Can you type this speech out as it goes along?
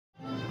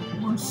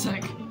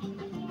sick.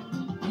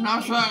 I'm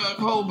not sure I got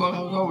cold, but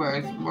I'll go where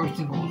it's most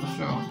important to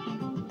show.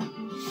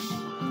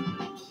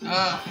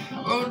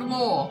 Road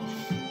more.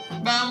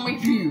 Family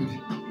Feud.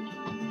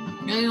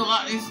 Really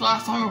like this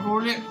last time I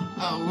recorded it.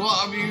 A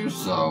lot of views,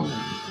 so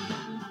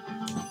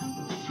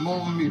more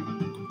than views.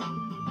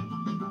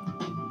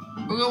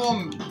 We'll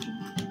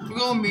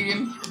go on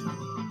medium.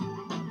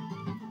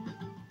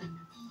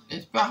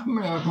 It's back from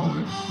there,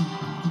 probably.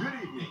 Good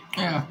evening.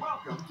 Yeah.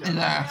 Welcome to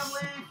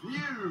Family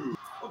Feud.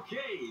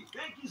 Okay,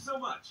 thank you so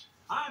much.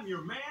 I'm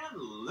your man,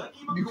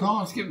 Lucky McCoy. You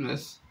can't skip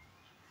this.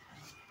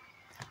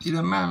 He's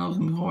a man of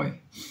the toy.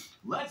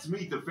 Let's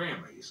meet the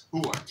families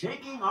who are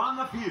taking on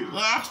the feud.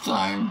 Last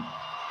time,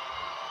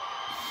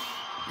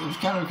 it was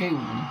kind of okay with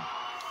him.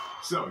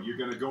 So, you're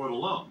going to go it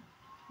alone?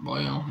 Well,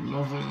 you know, we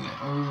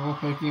will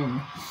pick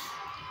him.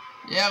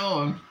 Yeah, go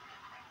on.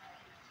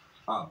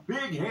 A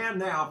big hand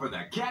now for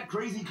the Cat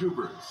Crazy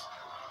Coopers.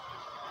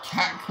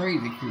 Cat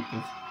Crazy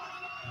Coopers.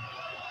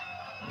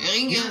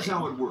 Here's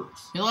how it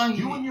works. You and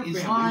your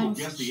family will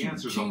guess the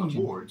answers on the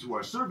board to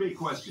our survey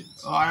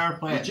questions. Oh, I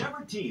play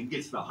Whichever team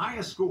gets the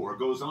highest score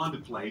goes on to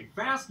play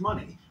Fast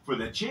Money for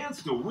the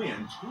chance to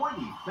win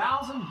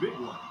 20,000 big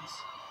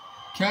ones.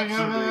 Can I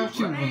go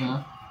to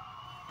huh?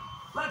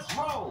 Let's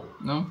roll.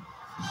 No.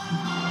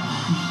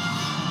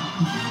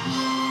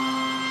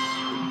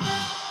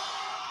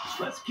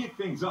 Let's kick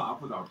things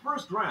off with our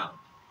first round.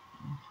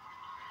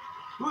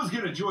 Who's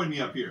going to join me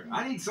up here?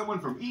 I need someone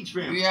from each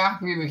family. Yeah,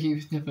 we will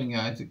keep sniffing,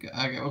 guys.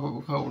 I get a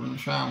little cold in the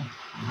shower.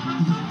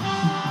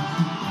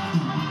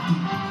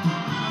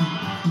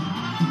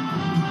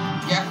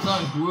 Yeah, it's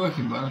not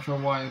working, but I'm not sure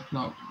why it's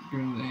not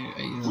doing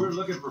the. We're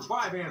looking for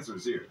 5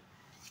 answers here.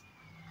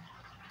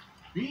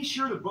 Be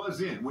sure to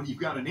buzz in when you've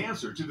got an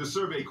answer to the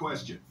survey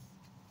question.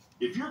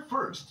 If you're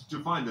first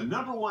to find the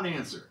 #1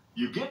 answer,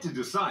 you get to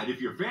decide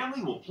if your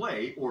family will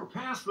play or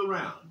pass the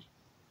round.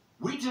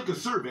 We took a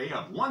survey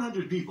of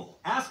 100 people,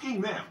 asking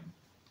them,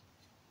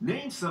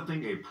 name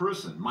something a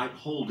person might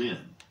hold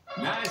in.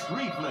 Nice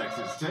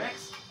reflexes,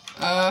 Tex.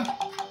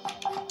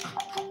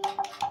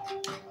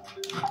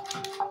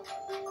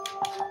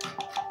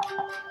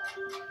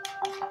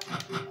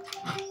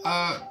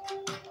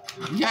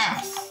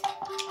 Yes.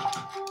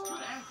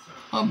 Good answer.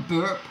 A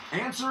burp.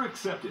 Answer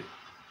accepted.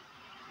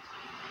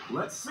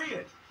 Let's see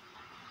it.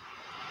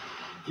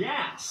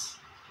 Gas.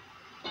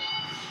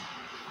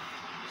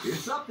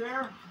 It's up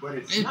there, but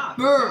it's not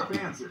the top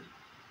answer.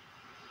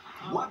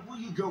 What will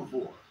you go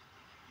for?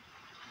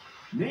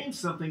 Name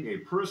something a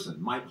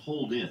person might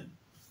hold in.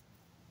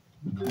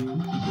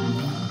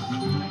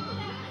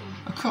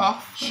 A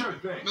cough. Sure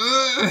thing.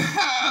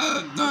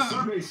 The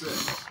survey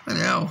says.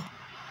 No.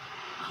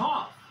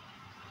 Cough.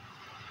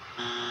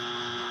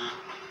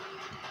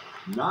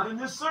 Not in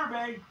this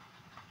survey.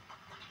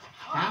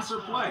 Pass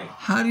or play?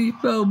 How do you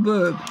spell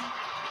burp?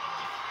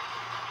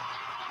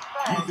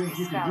 You think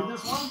you can do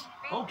this one?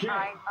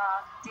 Okay.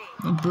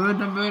 No bird,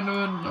 no bird,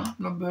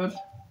 no bird.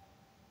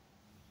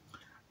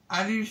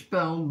 How do you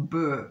spell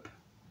burp?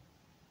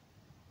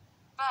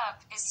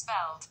 Burp is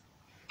spelled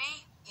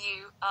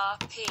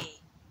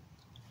B-U-R-P.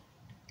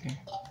 Okay.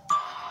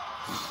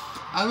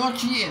 I'm not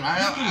cheating.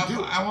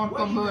 I want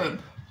the burp.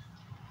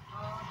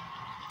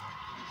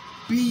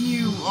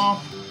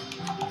 B-U-R-I-P.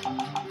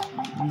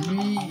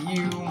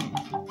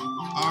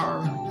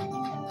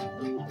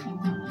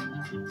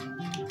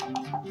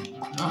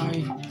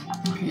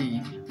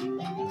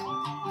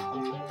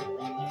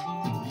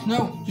 No,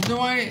 there's no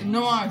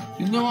I,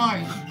 there's no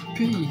I.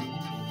 P.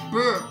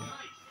 Burp.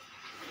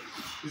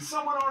 Did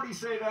someone already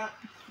say that?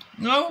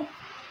 No.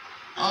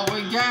 Oh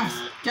wait, gas.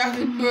 Gas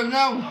is burp.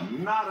 No.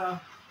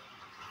 Nada.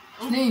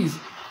 Sneeze.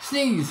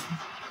 Sneeze. Do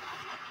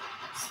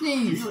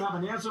Sneeze. you have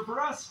an answer for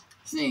us?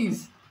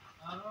 Sneeze.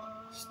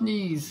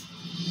 Sneeze.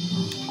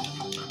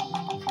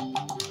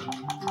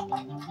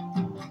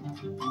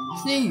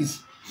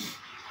 Sneeze.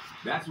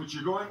 That's what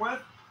you're going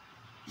with?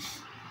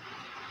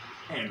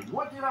 And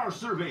what did our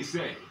survey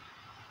say?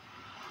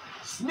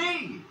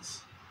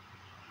 Sneeze.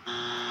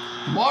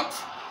 What?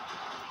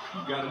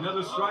 You got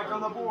another strike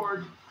on the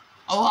board.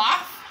 A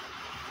laugh?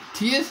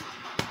 Tears?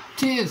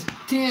 Tears.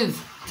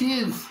 Tears.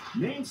 Tears.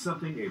 Name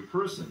something a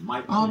person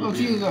might I'll go hold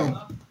tears in.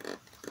 though.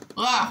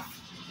 Laugh.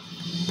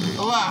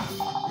 A laugh.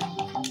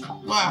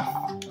 Laugh.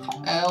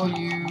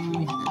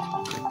 L-U-G-H.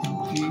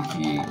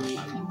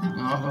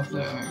 No, that's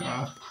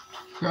there.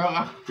 Girl,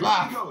 laugh. Here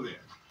Laugh. we go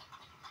there.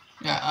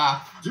 Yeah,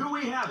 laugh. Do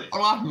we have it?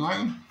 I'm laughing,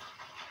 right?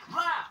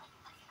 Laugh.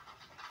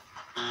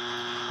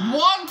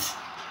 What?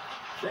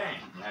 Dang,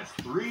 that's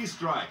 3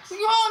 strikes. You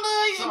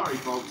on Sorry,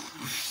 folks.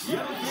 The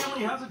other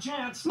family has a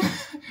chance.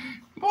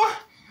 What?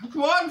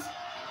 What?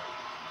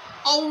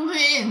 All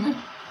in.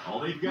 All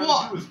they've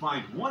got to do is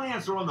find one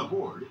answer on the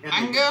board, and they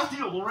Anger, can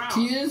steal the round.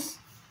 tears,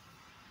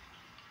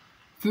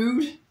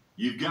 food,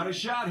 You've got a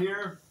shot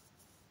here.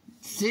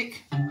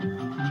 sick,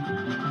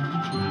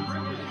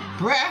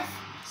 breath,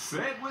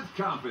 Say it with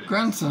confidence.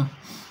 grandson.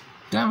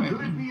 Damn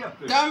Could it it. be up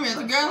there? Damn it,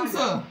 the Let's find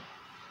grandson. out.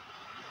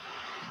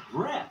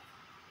 Breath.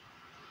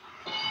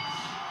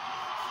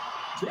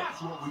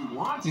 That's what we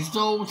want. You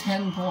stole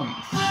 10 points.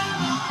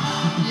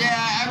 Yeah,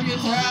 have your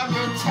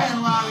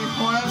 10 lobby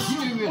points. That's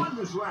You stupid. won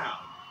this round.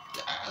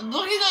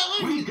 Look at that.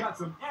 We've got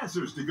some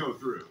answers to go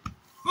through.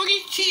 Look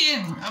at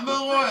cheating. I'm The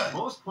gonna what?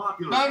 most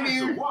popular Come answer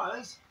here.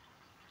 was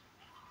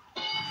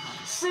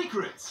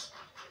secrets.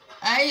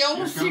 Hey, Here yo,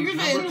 comes secret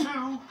number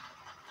in.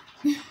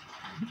 2,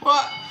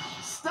 What?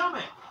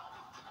 stomach.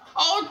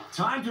 Oh,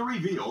 Time to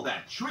reveal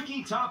that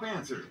tricky top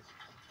answer.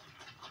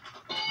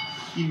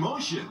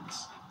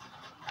 Emotions.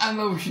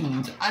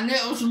 emotions. And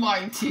it was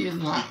like tears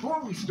and that.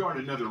 Before we start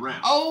another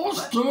round, Oh,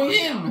 let's stomach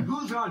find out in.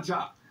 who's on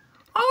top.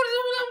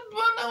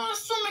 Oh, no one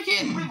stomach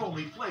in. We've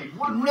only played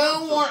one No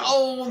round so one. far,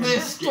 Oh, and this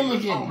this game stomach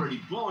is in. already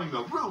blowing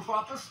the roof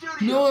off the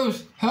studio. No,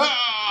 it's,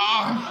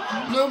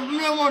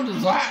 no one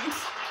does that.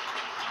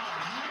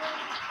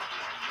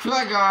 It's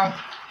alright, guy.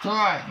 It's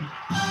alright.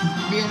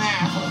 Be an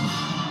asshole.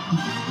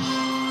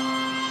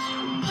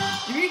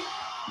 If you,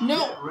 no.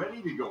 Get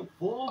ready to go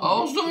full.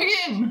 Oh, stomach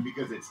in.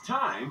 Because it's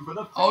time for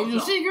the. Oh, your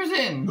face-off. secret's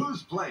in.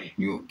 Who's playing?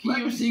 You keep Let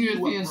your me see secrets you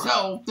for up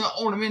yourself. Don't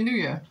hold them in, do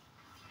you?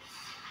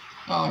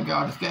 Oh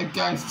god, this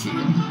guy's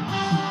cheating.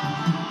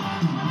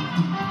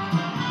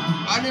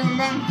 I didn't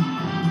man.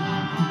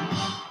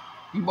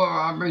 Boy,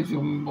 I bet you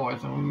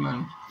boys,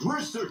 man.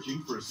 We're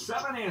searching for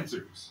 7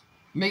 answers.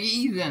 Make it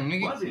easy then.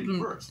 Make Was it it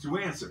first to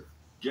answer?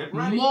 Get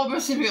ready. more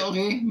specific,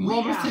 okay?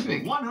 More We asked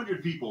specific.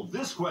 100 people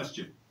this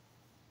question.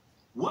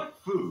 What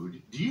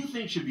food do you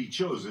think should be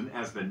chosen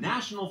as the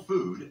national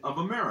food of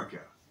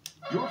America?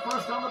 You're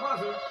first on the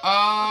buzzer.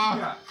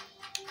 Yeah.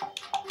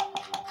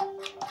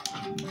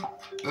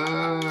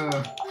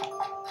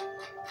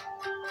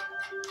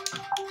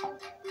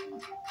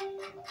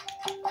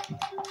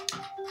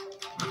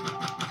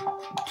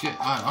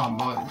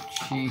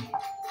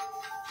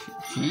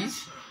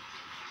 Cheese?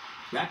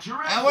 That's your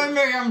Wait a answer.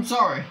 minute, I'm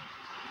sorry.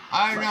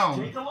 I don't Let's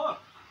know. take a look.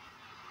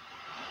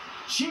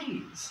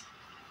 Cheese.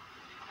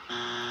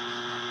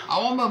 I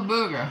want my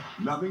burger.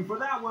 Nothing for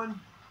that one.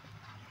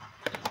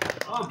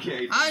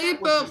 Okay, How you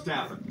forget what spell- just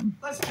happened.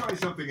 Let's try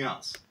something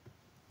else.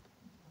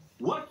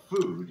 What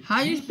food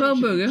How do you you spell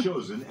think should be burger?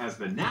 chosen as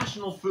the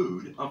national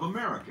food of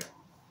America?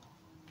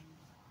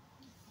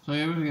 So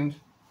here we go.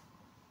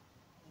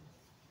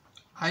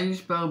 How do you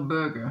spell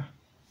burger?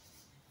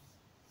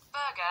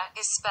 Burger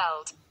is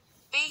spelled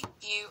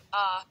B-U-R-G-E-R.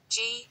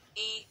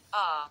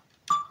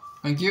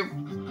 Thank you.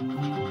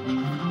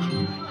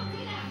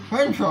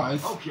 French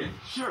fries. Okay,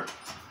 sure.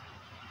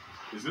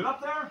 Is it up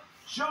there?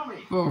 Show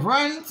me. For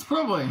friends,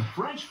 probably.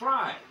 French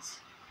fries.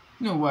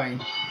 No way.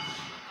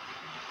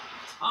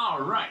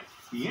 All right.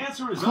 The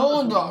answer is Corn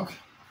on the board. dog.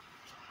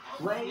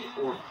 Play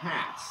or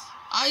pass?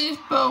 How do you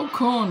spell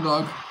corn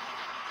dog?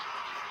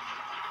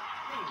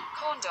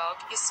 Corn dog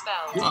is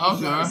spelled Oh,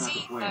 okay.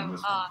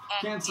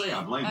 Can't say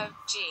I blame you.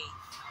 C-O-R-N-D-O-G.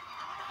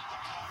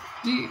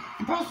 See,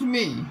 pass to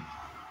me,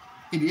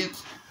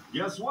 idiot.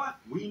 Guess what?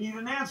 We need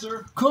an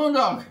answer. Corn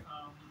dog.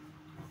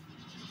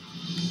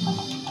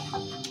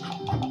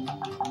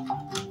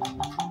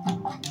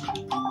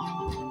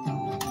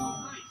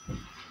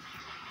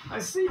 I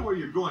see where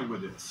you're going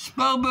with this.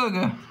 Spell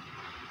burger.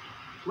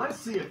 Let's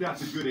see if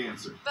that's a good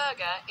answer.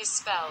 Burger is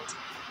spelled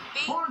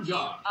Corn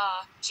dog.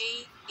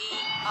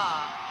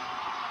 B-U-R-G-E-R.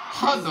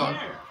 Hot dog.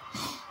 There.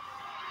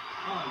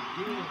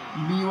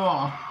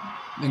 B-U-R.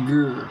 The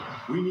girl.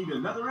 We need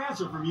another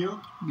answer from you.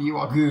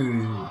 B-U-R.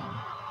 Good.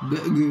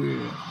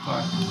 Burger.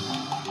 Sorry.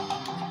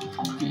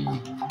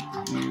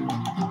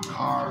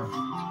 B-U-R.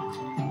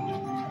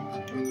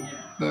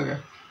 Burger.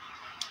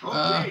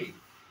 Okay.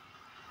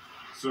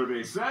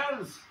 Survey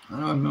says I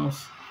don't know what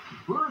else.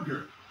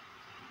 burger.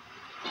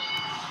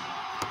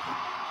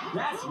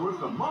 That's worth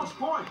the most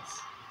points.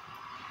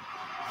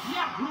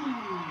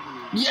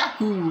 Yahoo!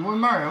 Yahoo! We're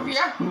Mario. Put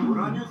Yahoo!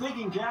 on your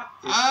thinking cap.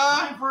 It's Uh,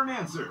 time for an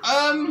answer.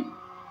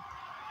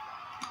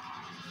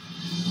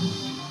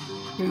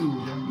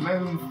 Food.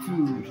 American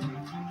food.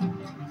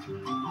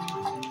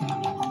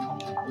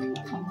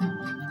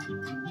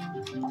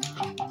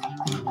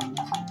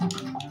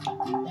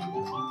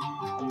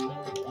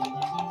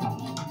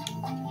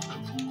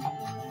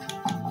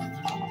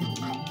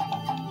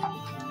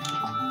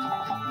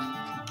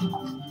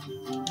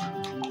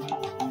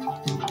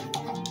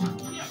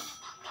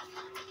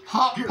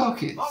 Hot Good.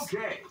 Pockets.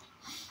 Okay.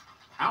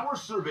 Our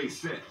survey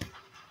said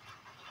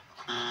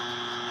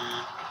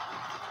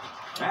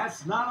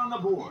that's not on the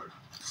board.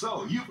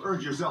 So you've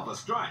earned yourself a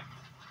strike.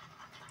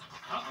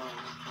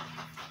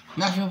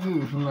 National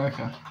food from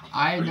America.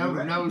 I Are you don't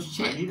ready? know I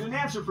shit. need an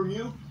answer from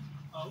you.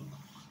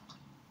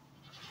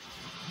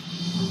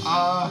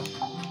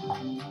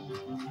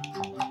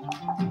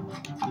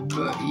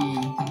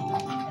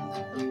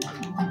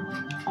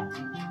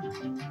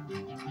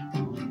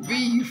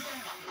 Beef.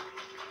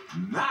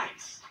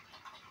 Nice.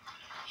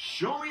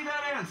 Show me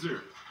that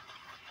answer.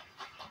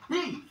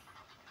 Beef.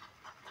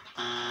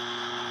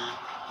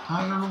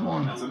 I don't know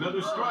one. That's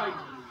another strike.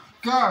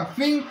 Gar,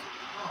 think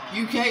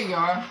UK,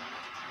 Gar.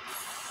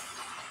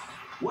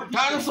 What do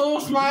you Dinosaur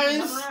think? We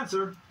need smiles. Another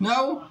answer.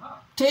 No.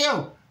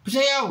 Potato.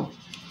 Potato.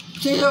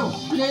 Potato.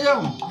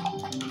 Potato.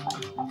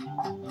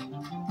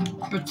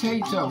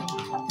 Potato.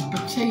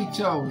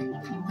 Potato.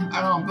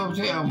 I don't know,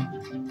 potato.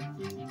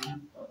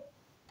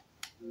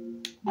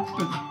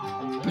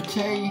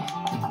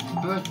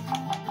 Potato.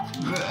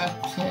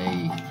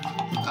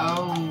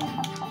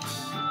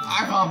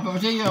 I can't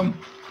potato.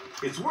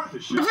 It's worth a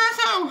shot.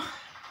 Potato.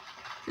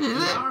 Is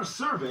And it? our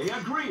survey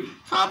agreed.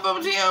 Can't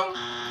potato.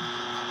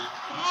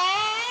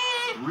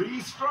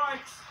 3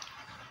 strikes.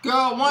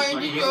 Girl, why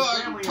did you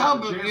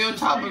do your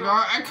topic,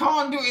 girl? I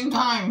can't do it in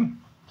time.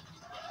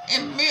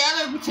 It be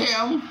other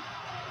potato.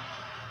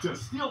 To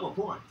steal the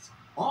points,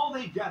 all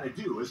they've got to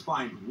do is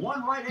find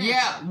one right answer.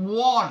 Yeah,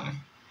 one.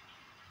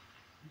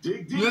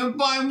 Dig deep. You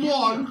find Give me a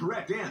one.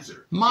 correct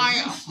answer. My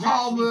And you snatch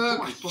hard these work,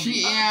 points from the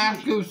cheating other ass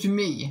team. goes to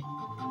me.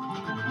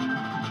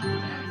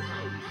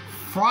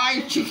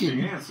 Fried Big chicken.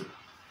 answer.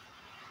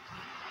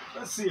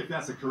 Let's see if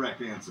that's a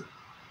correct answer.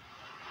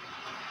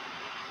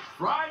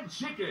 Fried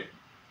chicken.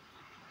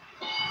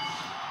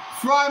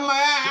 Fry my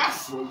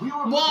That's ass. what we were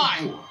Why?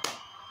 looking for.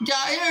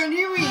 Yeah,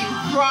 you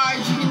eat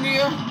fried chicken, do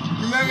you?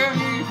 Remember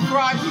you eat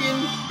fried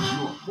chicken?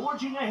 You're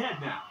forging ahead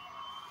now.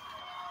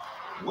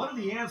 What are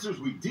the answers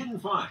we didn't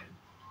find?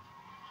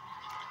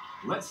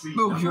 Let's see.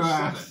 Move Number your 7.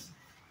 ass.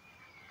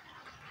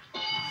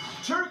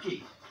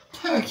 Turkey.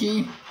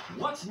 Turkey.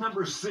 What's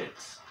number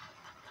 6?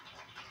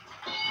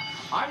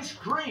 Ice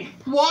cream.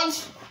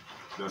 What?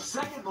 The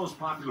second most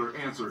popular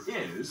answer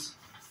is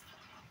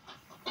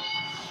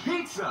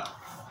pizza.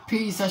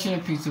 Peace, I should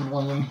have pizza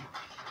one of them.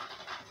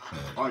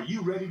 Are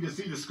you ready to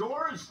see the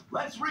scores?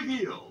 Let's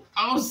reveal.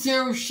 I was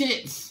 0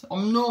 shits.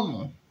 I'm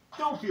normal.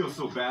 Don't feel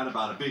so bad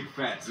about a big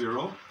fat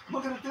 0.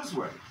 Look at it this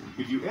way.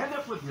 If you end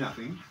up with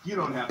nothing, you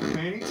don't have to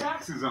pay any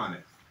taxes on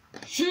it.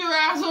 Shoot your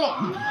ass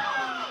up.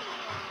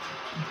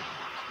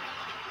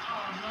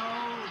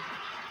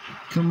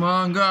 Come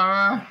on,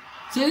 Gara.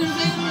 See this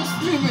thing is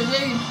stupid,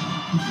 eh?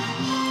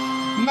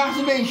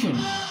 Masturbation.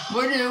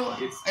 What do?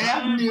 It's I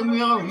have to time do for the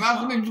my own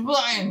face-off. masturbation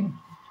blind.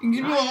 You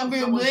Can I know have what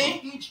I'm someone doing,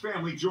 from each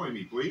family join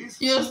me, please?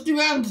 Yes,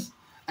 students.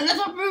 And that's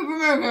what food for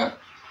America.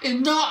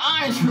 It's not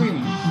ice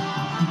cream.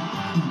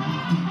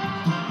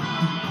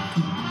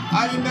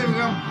 I didn't better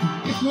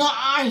go. It's not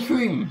ice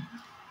cream.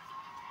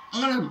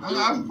 I There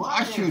are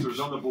 5 should. answers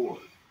on the board.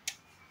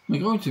 I'm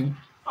going to.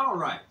 All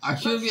right. I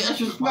should let's get check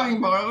extra the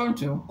smacking, but box. I'm going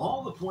to.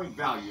 All the point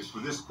values for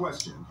this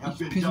question have It's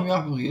been pissing me doubled.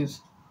 off,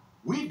 please.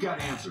 We've got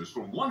answers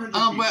from 100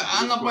 I'm people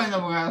for not playing this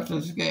number after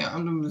this game.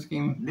 I'm doing this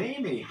game. question.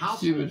 Name a household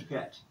Stupid.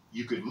 pet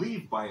you could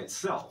leave by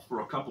itself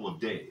for a couple of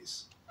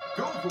days.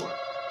 Go for it.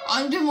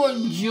 I'm doing what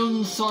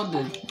Jordan Sod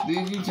did.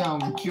 Did you tell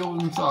me?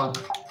 Jordan Sod.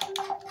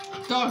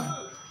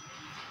 Dog.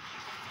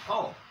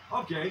 Oh,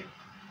 okay.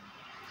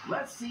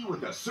 Let's see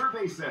what the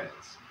survey says.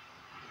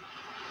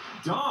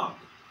 Dog.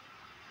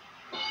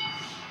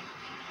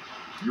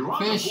 You're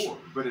on Fish. the board,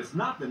 but it's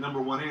not the number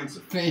 1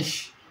 answer.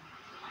 Fish.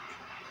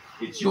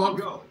 It's your Dog.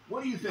 go.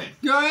 What do you think?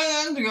 Go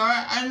ahead, go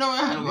ahead. I know I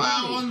had Name one a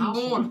on the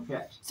household board.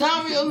 pet Tell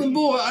you me could on the leave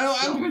board. by I know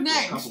itself answer for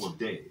next. a couple of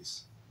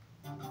days.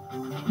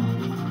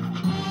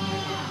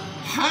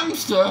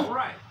 Hamster. All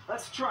right,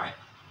 let's try it.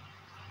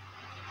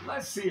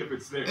 Let's see if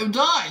it's there. It'll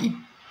die.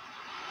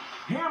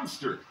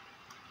 Hamster.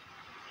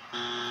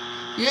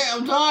 Yeah,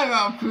 it'll die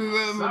about 3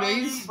 Sorry,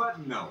 days.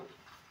 but no.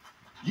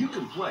 You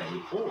can play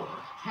or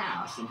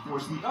pass and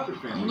force the other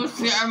family. Let's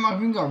to see, play. I'm not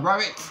gonna go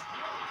rabbit.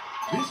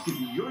 This could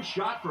be your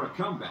shot for a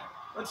comeback.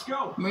 Let's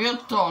go. Maybe a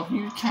dog,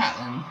 use cat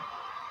then.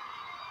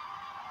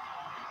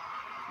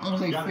 I'm gonna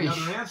say Got fish.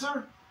 another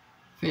answer?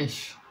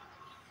 Fish.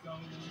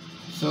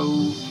 So,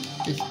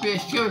 it's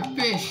fish. Go with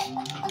fish.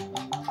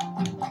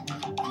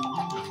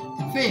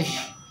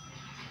 Fish.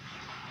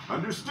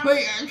 Understood.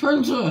 Wait,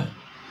 tarantula.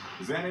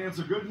 Is that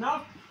answer good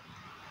enough?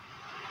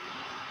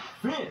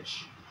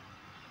 Fish.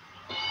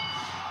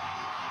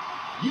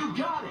 You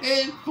got it.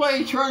 It's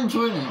play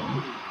tarantula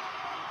now.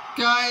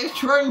 Guys,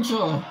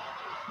 tarantula.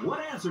 What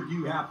answer do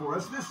you have for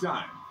us this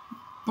time?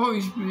 Probably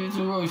it's a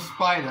little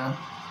spider.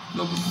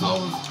 Little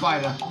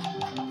spider.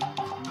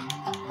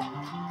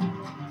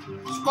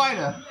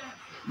 Spider.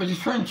 But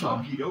it's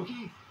tarantula. Okie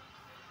dokie.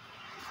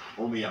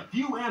 Only a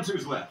few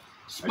answers left.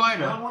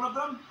 Spider. Have you found one of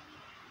them?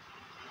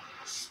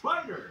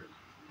 Spider.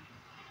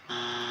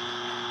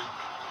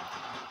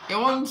 It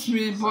wants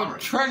me to put Sorry. You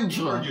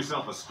tarantula. earned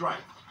yourself a strike.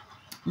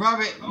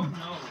 Rabbit. Oh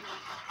no.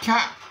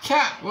 Cat.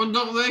 Cat. What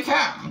dog is a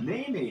cat?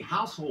 Name a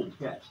household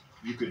pet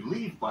you could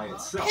leave by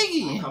itself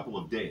Piggy. for a couple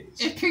of days.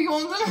 Is pig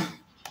on there?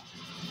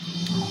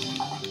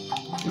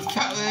 Is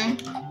cat there?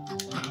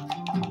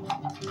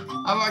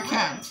 How about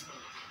cat?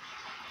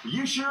 Are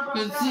you sure about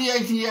Let's that?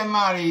 see ATM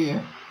out of here.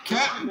 There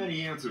Cat? aren't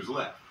many answers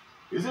left.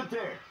 Is it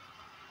there?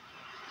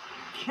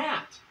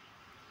 Cat.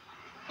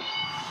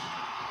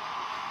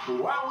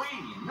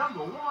 Wowee, number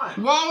 1.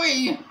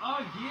 Wowie!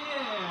 Oh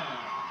yeah.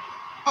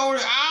 Oh,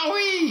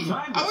 owie!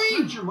 Time to search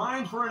Owie! your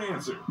mind for an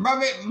answer.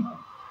 Rabbit!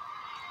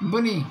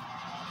 Bunny!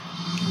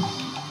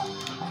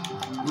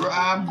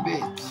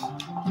 Rabbit!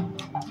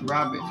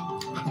 Rabbit!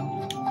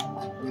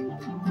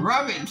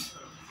 Rabbit!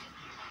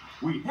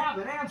 We have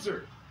an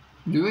answer.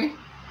 Do we?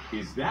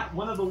 Is that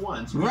one of the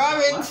ones we got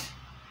Rabbit! left?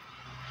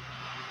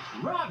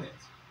 Rabbit.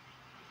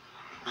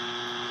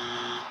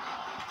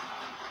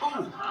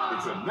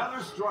 It's another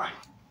strike.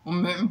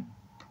 1 minute.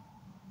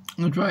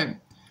 That's right.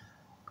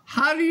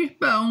 How do you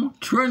spell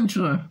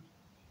tarantula?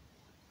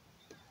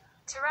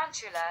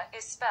 Tarantula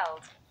is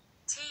spelled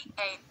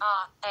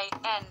Tarantula.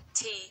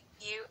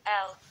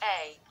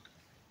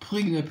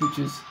 Please, no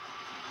pictures.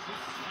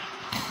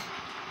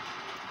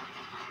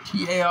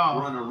 We're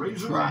T-A-R. on a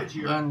razor's edge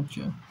here.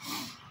 Tarantula.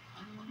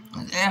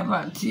 And how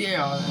about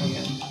T-A-R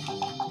again?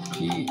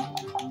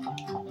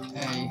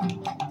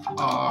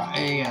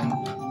 T-A-R-A-N.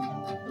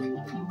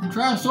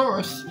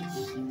 Tyrannosaurus.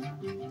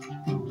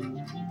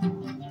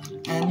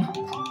 N.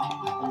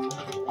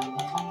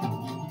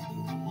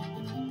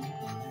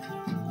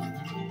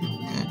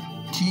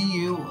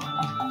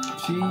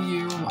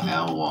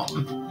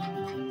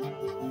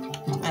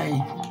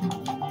 T-U-L-A.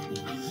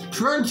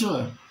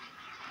 Tarantula.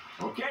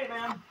 Okay,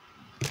 then.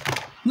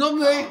 No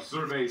me. Our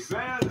survey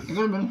says It could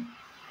have been.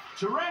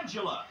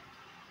 tarantula.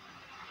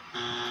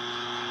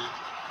 I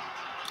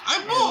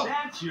And bought.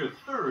 that's your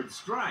third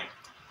strike.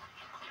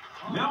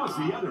 Now it's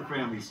the other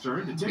family's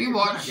turn to take We a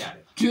watch crack at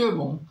it.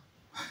 Gerbil.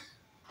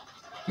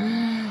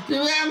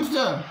 The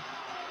hamster.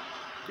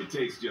 It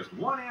takes just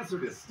one answer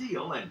to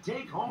steal and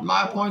take home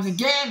My the points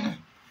again.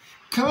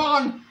 Come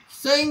on,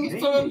 sing Name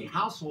some a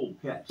household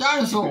pet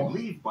Dinosaur. that could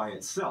leave by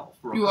itself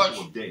for a You couple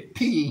watch of days.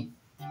 Piggy.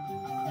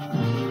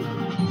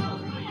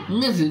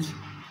 Lizard.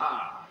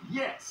 Ah,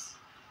 yes.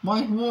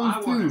 Why I warm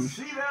want to food?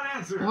 see that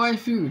answer. Why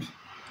food?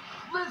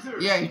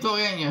 Lizard. Yeah, you thought,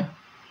 ain't you?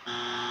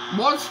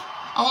 What?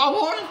 Oh, I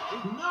won?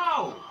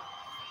 No.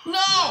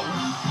 No!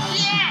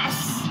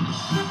 Yes!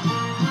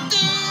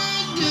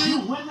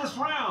 You win this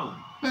round.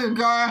 Hey,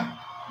 Gara.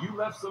 You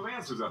left some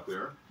answers up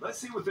there. Let's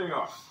see what they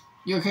are.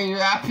 You okay with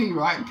that? Pig,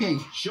 right? Pig.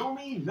 Show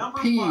me number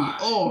Pig.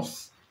 5.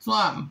 Horse.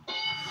 Slam.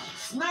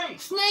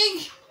 Snake.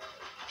 Snake.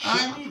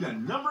 Show me the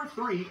number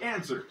 3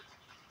 answer.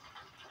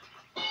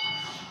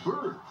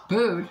 Bird.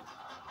 Bird.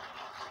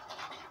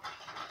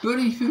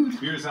 Birdie food.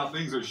 Here's how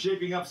things are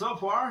shaping up so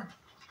far.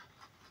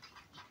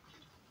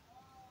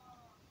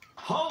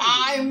 Holy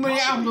I'm ready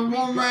after moly,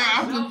 one we've round, got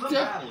after ourselves a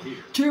battle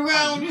here. 2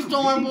 rounds, A you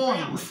stole my unique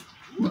points.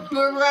 The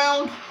 3rd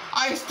round,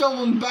 I stole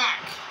them back.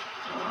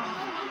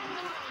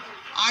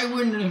 I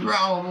win this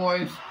round,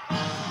 boys.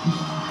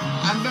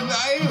 I'm the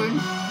Iron.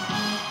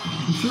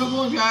 2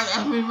 points, guys.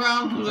 That's my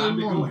round to the Time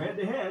to go one. head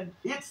to head.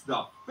 It's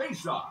the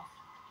face-off.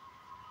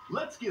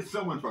 Let's get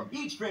someone from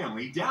each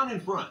family down in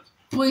front.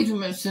 Please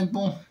make it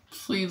simple.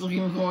 Please look at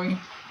me.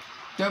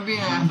 Don't be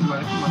an ass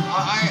about it. Come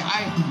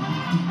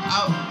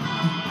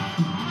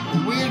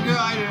on. Weird girl,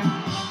 I do.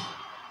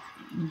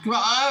 Come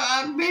on,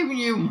 I'm babying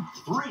you.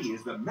 3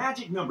 is the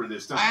magic number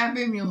this time. I have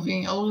baby you,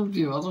 King. I'll look at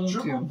you. I'll look at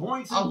Triple you.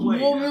 points in I'll play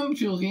warm now.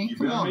 you, King. You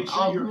Come better on. make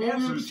sure I'll your warm you,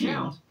 answers King.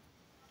 count.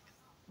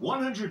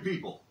 100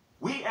 people.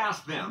 We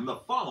asked them the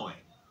following.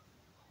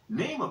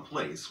 Name a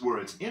place where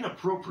it's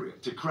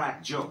inappropriate to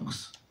crack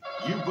jokes.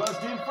 You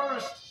buzzed in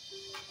first.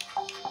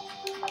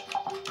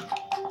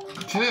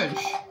 Church.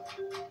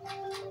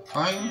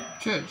 Right?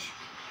 Church.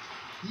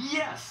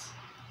 Yes.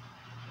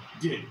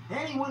 Did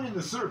anyone in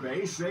the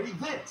survey say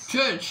this?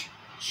 Church.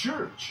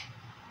 Church.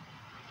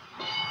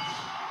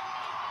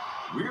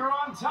 We're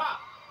on top.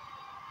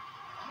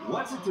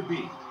 What's it to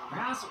be?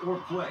 Pass or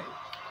play?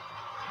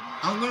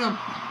 I'm gonna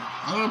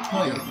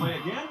play You it. gonna play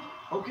again?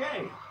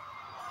 Okay.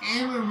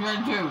 And we're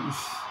gonna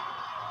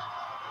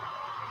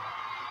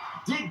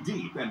do. Dig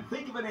deep and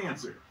think of an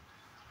answer.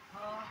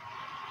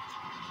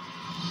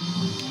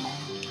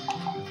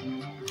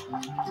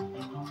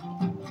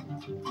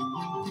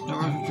 The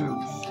rest of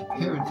Jews.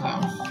 Parents'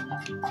 house.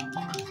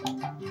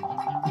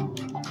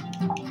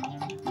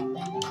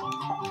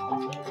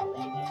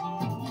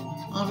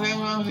 I think I'm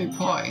gonna say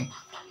play.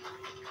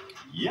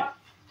 Yep.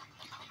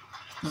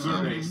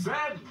 Survey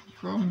said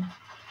From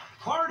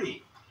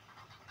party.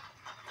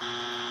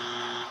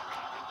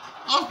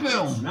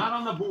 Hospital. It's not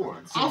on the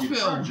board, so you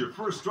Hospital. earned your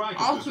first strike of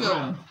this Hospital.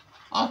 round.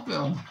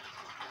 Hospital.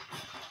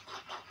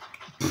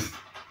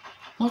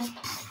 What?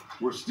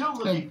 We're still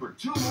looking for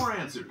 2 more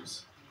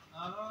answers.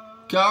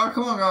 Gar,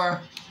 come on,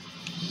 Gar.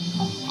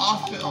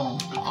 Hospital.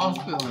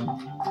 Hospital.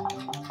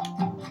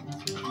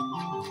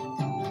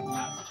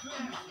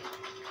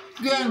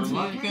 Guns.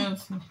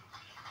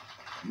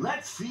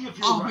 Let's see if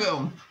you're right.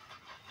 Hospital.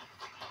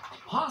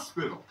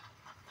 Hospital.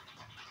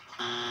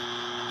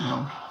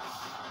 No.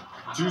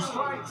 2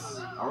 strikes.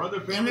 Our other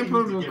family needs to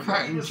Inappropriate get ready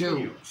cracking to steal.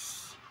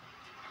 jokes.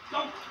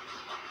 Go.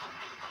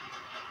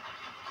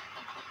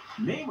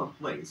 Name a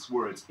place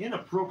where it's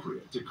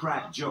inappropriate to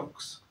crack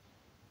jokes.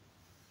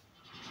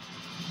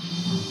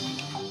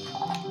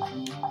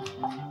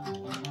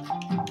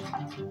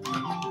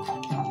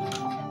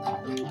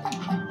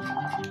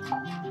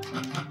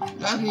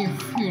 That's a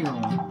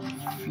funeral.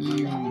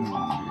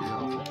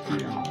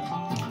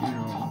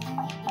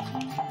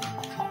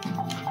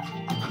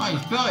 How you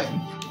spell it?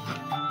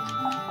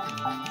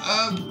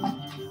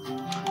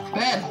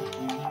 Bed.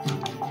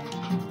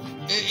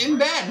 In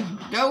bed.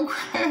 No,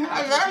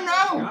 I don't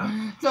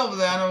know. It's over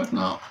there. No, it's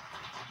not.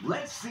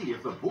 Let's see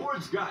if the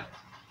board's got it.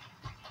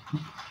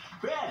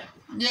 Bed.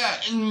 Yeah,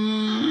 I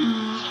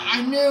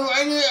knew.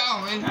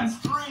 Oh, That's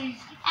 3.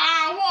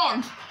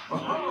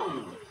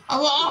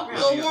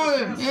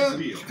 family at the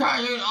fastest You field.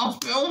 can't do it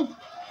hospital.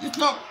 It's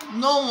not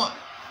normal.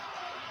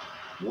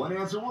 One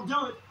answer will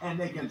do it, and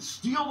they can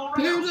steal the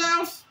Peter's round.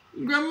 house,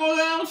 grandma's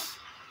house,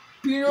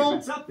 If Peter.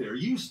 it's up there,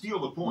 you steal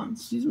the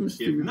points. She's a If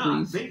stupid, not,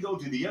 please. they go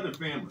to the other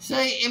family.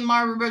 Stay in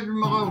my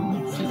bedroom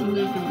alone. She's a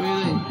stupid,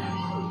 really.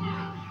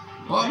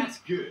 What? That's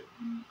good.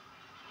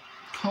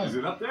 Is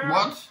it up there?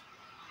 What?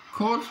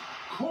 Court?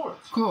 Court.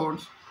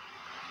 Court.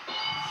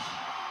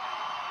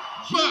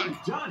 You've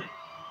done it.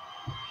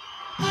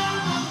 You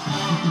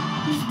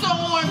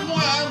stole my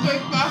point. I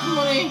make back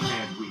money.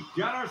 And we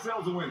got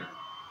ourselves a winner.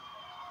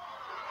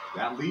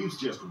 That leaves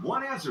just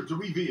one answer to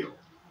reveal.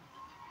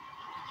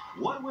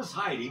 What was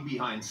hiding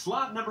behind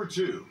slot number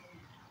 2?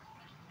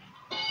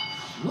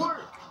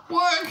 Work.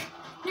 Work.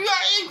 You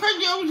got any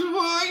questions for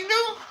what I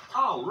do?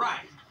 All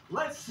right.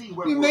 Let's see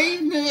where You we're made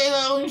at. it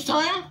at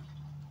lunchtime.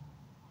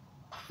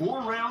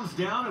 4 rounds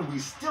down, and we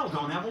still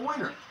don't have a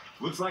winner.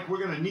 Looks like we're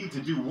going to need to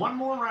do one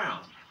more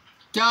round.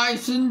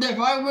 Guys, and if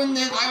I win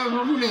this, I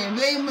will money. If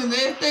they win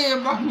this, they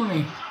have back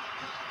money.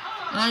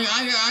 And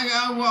I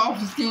gotta go off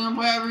this game and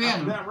play ever After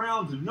again. that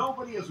round,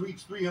 nobody has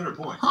reached 300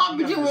 points. I'll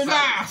be You gotta doing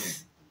decide this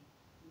ass.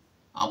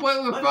 I'll play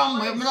with Let's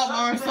family, play but not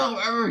by something myself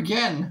ever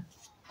again.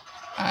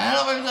 I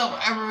don't myself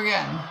ever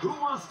again. game. Who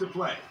wants to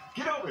play?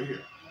 Get over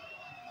here.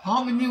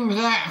 I'll be doing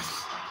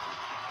ass.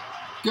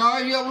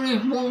 Guys, you got win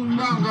this one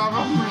round, guys.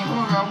 Back money. Come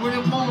on, guys. Win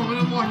it one, win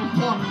it one,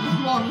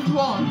 just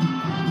one.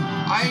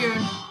 I do.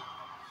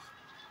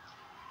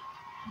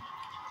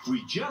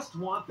 We just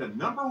want the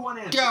number 1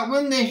 answer. Yeah,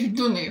 win this, you've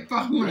done it.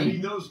 Back Ready money.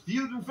 those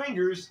feuding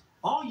fingers?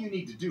 All you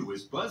need to do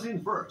is buzz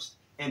in first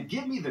and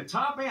give me the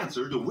top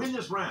answer to win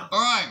this round.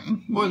 Alright,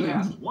 We win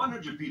asked it.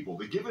 100 people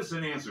to give us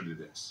an answer to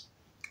this.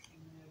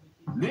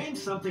 Name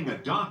something a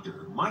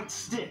doctor might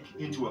stick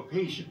into a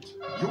patient.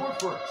 You're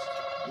first.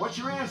 What's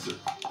your answer?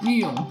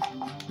 Needle.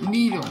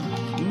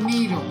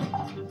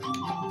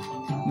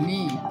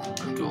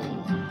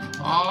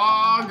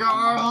 Oh,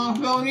 God, I'll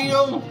spell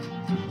needle.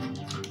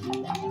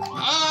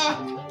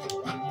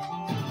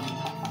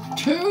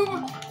 Tube. I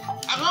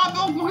can't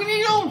spell fucking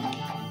needle.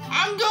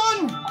 I'm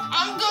done.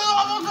 I'm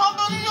almost not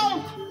spell needle.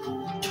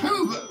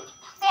 Tube.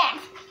 Fuck.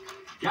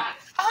 Got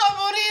it. I have a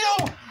needle.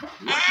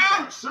 What's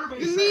Ah. your survey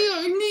It's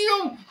say?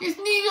 needle.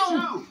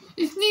 Two.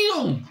 It's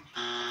needle.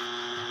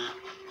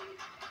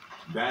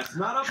 That's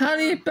not up. How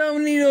do you spell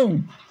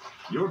needle?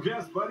 Your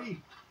guess,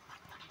 buddy.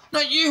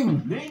 Not you.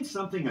 Name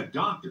something a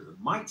doctor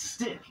might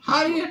stick.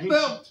 How do into you a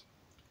spell? patient.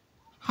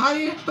 How do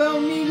you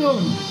spell needle?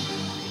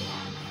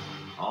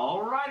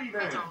 Alrighty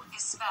then. Needle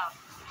is spelled.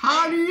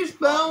 How do you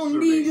spell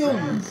Survey needle?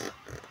 says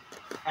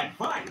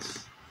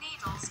Advice.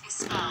 Needles is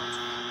spelled.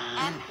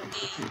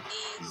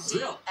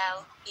 N-E-E-D-L-E-S.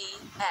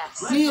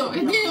 Let's Needle, hope we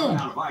haven't needle. run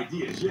out of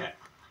ideas yet.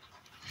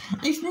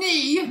 It's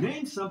knee.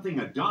 Name something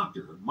a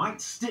doctor might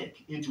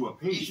stick into a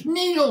It's patient.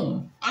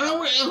 needle. I know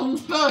what it is. I'm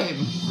spelling.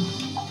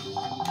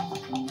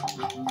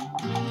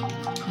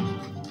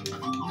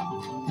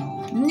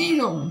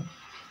 Needle.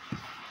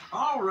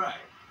 All right.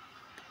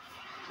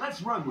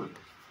 Let's run with it.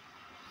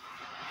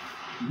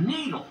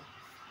 Needle.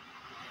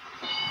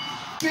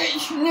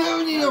 Bitch, no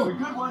That's a needle.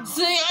 good one.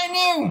 See, I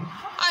knew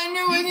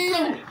a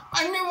needle.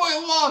 I knew what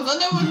it was. I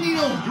know a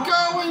needle.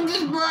 Girl in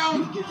this You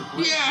brown. get to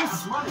play Yes.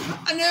 fast money.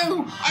 I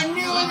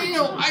knew a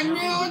needle. I knew a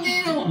We'll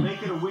needle.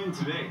 make it a win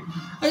today.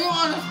 I didn't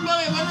want to spell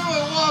it, but I knew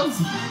what it was.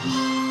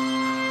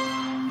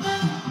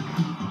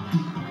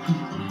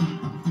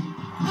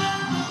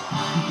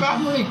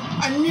 Family,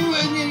 I knew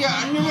it.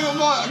 I knew what it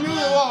was. I knew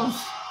what it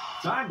was.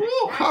 Time to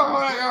Woo, cash come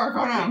on, out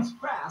come on. It's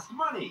fast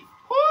money.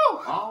 Woo!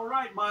 All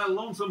right, my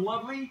lonesome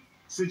lovely.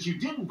 Since you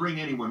didn't bring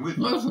anyone with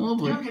you, That's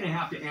lovely. you're going to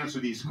have to answer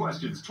these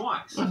questions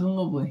twice. That's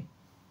lovely.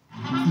 I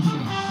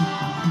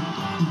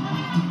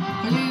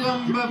need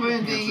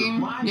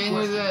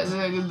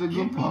the Give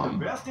good me part. the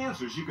best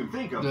answers you can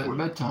think of The for them.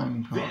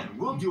 bedtime part. Then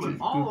we'll do it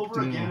all over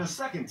again a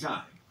second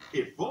time.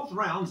 If both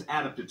rounds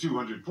add up to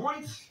 200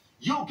 points,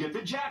 you'll get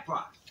the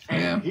jackpot.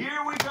 And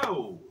here we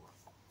go.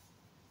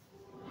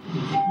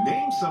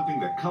 Name something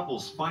that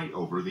couples fight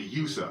over the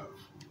use of.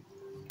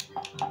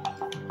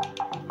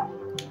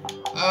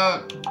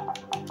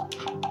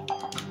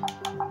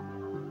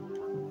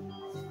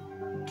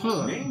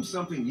 Toilet. Name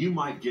something you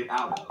might get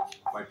out of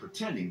by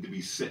pretending to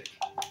be sick.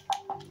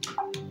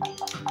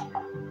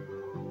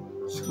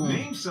 School.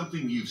 Name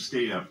something you've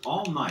stayed up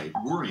all night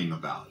worrying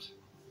about.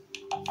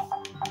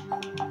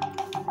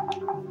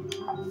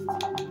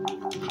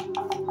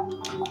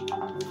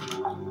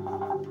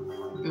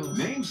 Bills.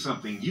 Name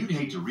something you'd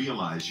hate to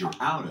realize you're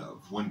out of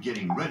when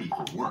getting ready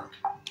for work.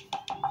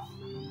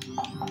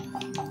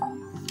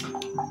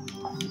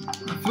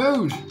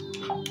 Food.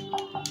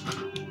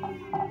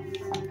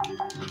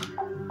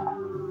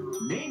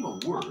 Name a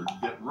word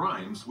that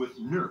rhymes with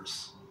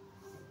nurse.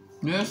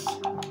 Yes.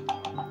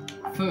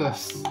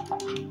 First.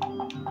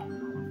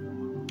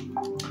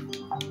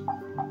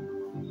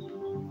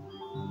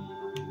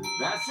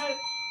 That's it.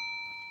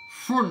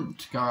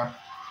 Front car.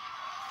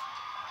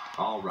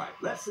 All right,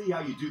 let's see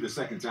how you do the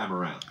second time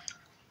around.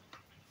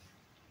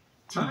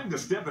 Time to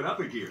step it up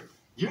a gear.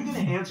 You're going to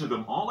answer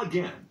them all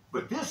again,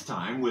 but this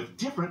time with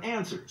different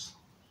answers.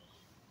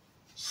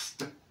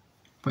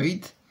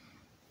 Wait.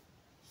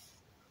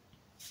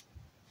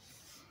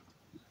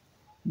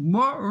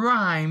 What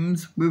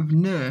rhymes with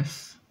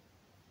nurse?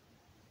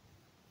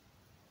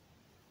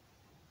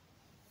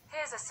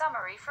 Here's a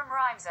summary from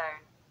Rhyme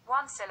Zone.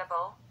 1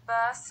 syllable,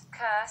 burst,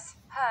 curse,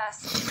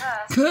 hearse,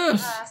 curse,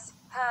 Curse. hearse,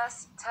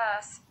 hearse,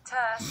 terse,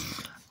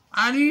 terse.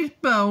 How do you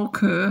spell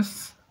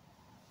curse?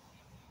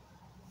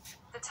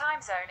 The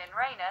time zone in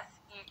reigneth,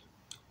 you...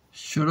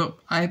 Shut up.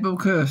 I spell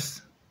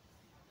curse.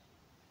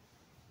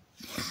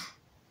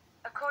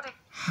 According...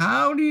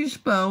 How do you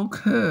spell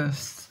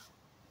curse?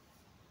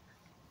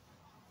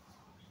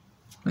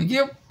 Thank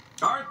you.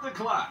 Start the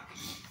clock.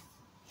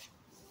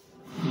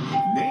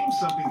 Name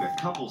something that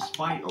couples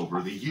fight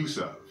over the use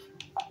of.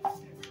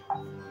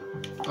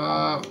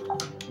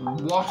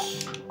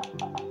 Wash.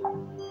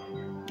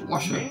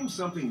 Washer. Name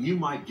something you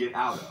might get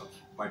out of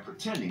by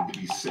pretending to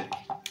be sick.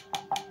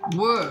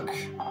 Work.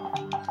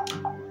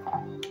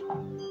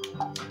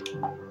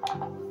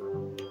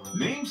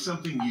 Name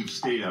something you've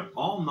stayed up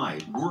all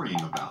night worrying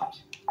about.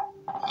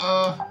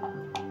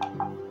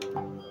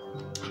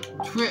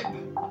 Trip.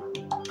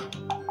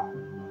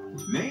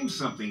 Name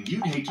something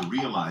you'd hate to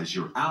realize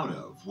you're out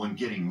of when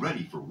getting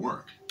ready for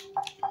work.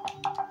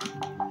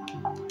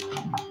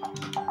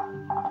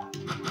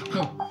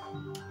 Oh.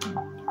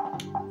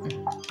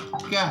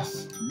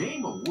 Gas.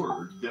 Name a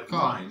word that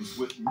Car. rhymes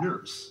with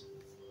nurse.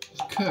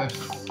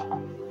 Curse.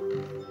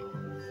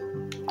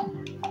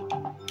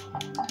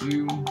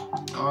 You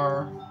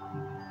are...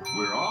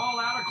 We're all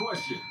out of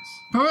questions.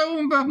 Probably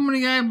won't bet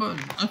money guy, but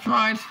I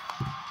tried.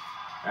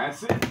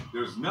 That's it.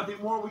 There's nothing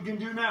more we can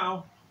do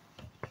now.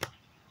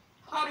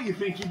 How do you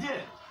think you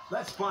did?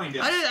 Let's find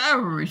out. I did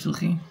average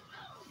looking.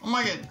 I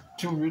might get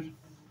 200,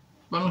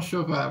 but I'm not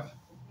sure if I have.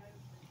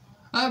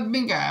 I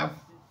think I have.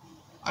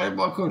 I did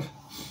what I could.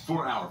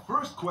 For our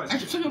first question, I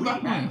took it we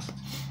back now. asked,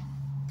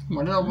 Come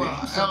on, that'll work. Name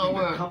That'll something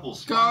that work.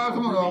 couples Go, fight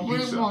come on, over go. the Put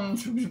use it of. one,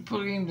 just put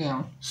the game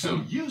down. So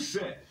you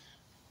said,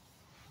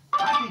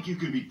 I think you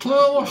could be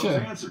Clothes pleased with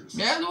those washer. answers.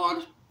 Yeah, the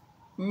one.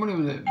 Money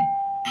with it.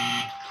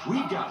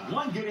 We've got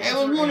one good answer.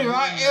 It was money, and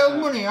right? one, It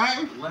was money,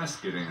 right? less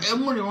good It answer.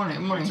 was money, wasn't it?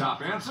 Money.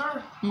 Top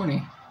answer,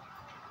 Money.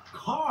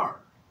 car.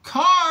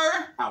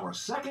 Car? Our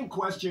second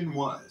question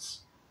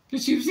was,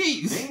 Just use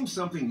these. name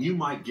something you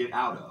might get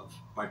out of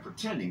by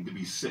pretending to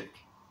be sick.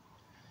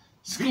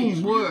 School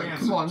These were your work.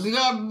 Come on, answers. you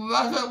got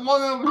that's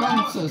one of the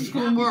answers. Be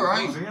School happy work, with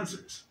right? those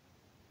answers.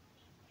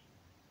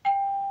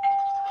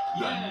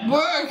 Yeah. The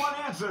Work. number one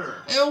answer.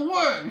 It'll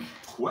work.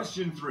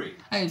 Question 3.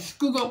 Hey,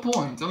 school got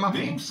points. I'm Name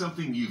happy.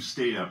 something you've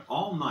stayed up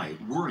all night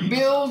worrying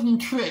Bills about.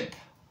 and trip.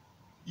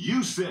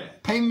 You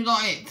said, Payment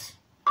on it.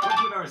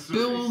 what did our survey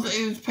Bills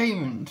say? is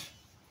payment.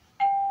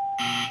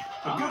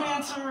 A good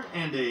answer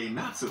and a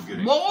not so good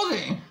answer. What was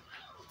it?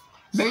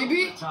 So,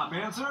 Baby? the top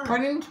answer,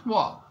 Pregnant?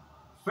 What?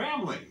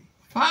 family.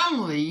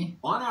 Family?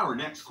 On our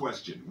next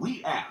question,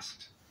 we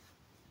asked,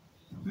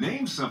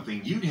 name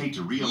something you'd hate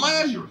to realize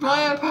My you're dad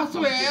out of passed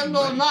when away getting the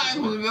ready night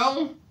for was work.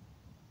 well.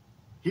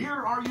 Here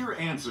are your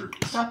answers.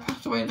 Dad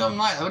passed away the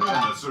night. Look at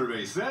And the that.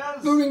 survey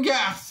says, Food and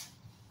gas.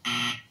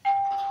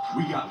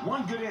 we got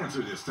one good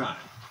answer this time.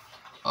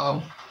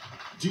 Oh.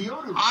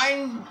 Deodorant.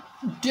 I'm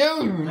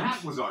doing.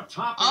 That was our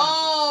top answer.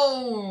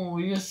 Oh,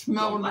 you The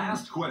smell the.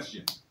 last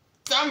question.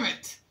 Damn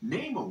it.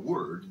 Name a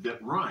word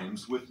that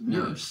rhymes with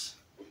nurse.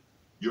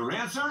 Your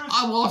answers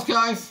I lost,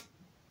 guys.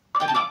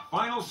 and the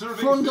final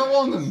survey Front says,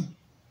 woman.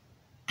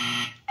 shoot,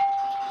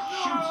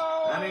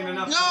 that ain't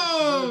enough points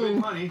for the big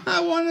No. money. I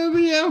want a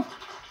video.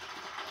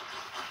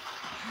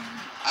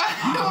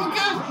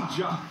 Oh, Great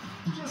job.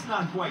 Just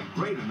not quite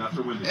great enough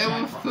to win the It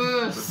was jackpot.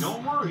 first. But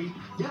don't worry,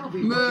 it'll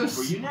be waiting Miss.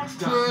 for you next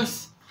time.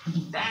 First.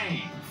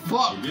 Dang.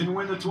 Fuck. You didn't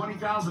win the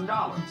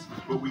 $20,000,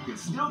 but we can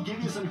still give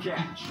you some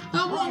cash.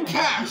 I We're want gonna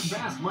add cash. your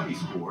fast money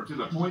score to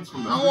the points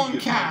from the I want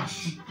previous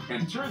cash.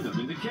 round and turn them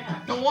into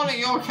cash. Don't want it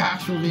your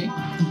cash, really.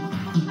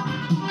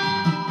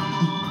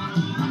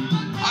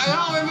 I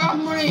don't have enough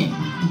money.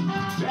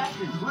 That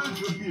concludes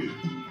the feud.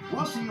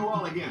 We'll see you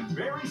all again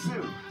very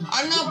soon.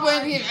 I'm not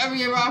playing it every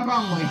year about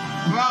family.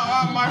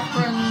 About my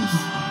friends.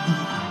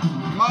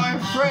 My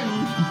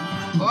friend.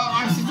 About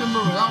my sister and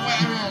brother. Not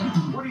wait again.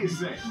 What do you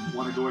say?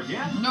 Want to go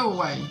again? No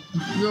way.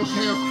 You're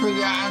okay to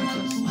create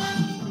answers.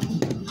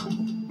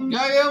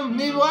 Yeah,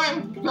 need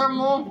one? Grab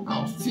more?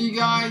 I'll see you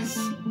guys.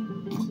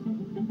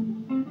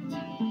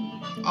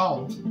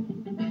 Oh.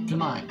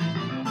 Tonight.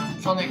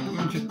 Sonic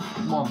Adventure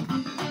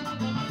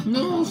 1.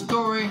 No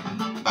story,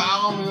 but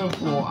I'll go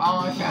for all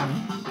I can.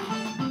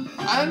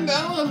 I'm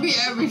gonna beat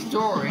every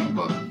story,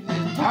 but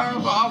it's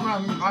terrible.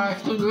 I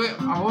still do it.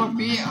 I won't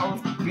beat it. I'll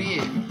beat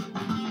it.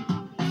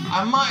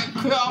 I might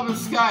quit off the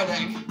sky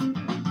deck.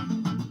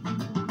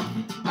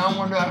 I don't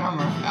want to do that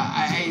camera.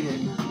 I hate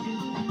it.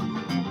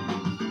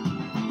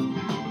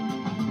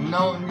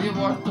 No, you didn't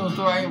watch the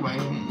story anyway.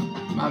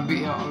 My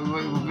video,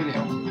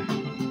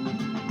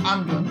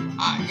 I'm done.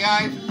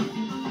 Guys,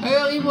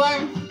 leave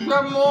like,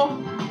 grab more.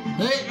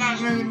 Hit that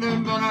new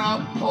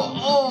banana.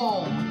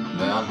 Oh,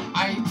 man,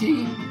 I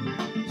tea.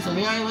 So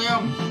the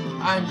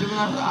I am doing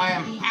that. I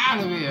am out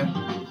of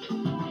here.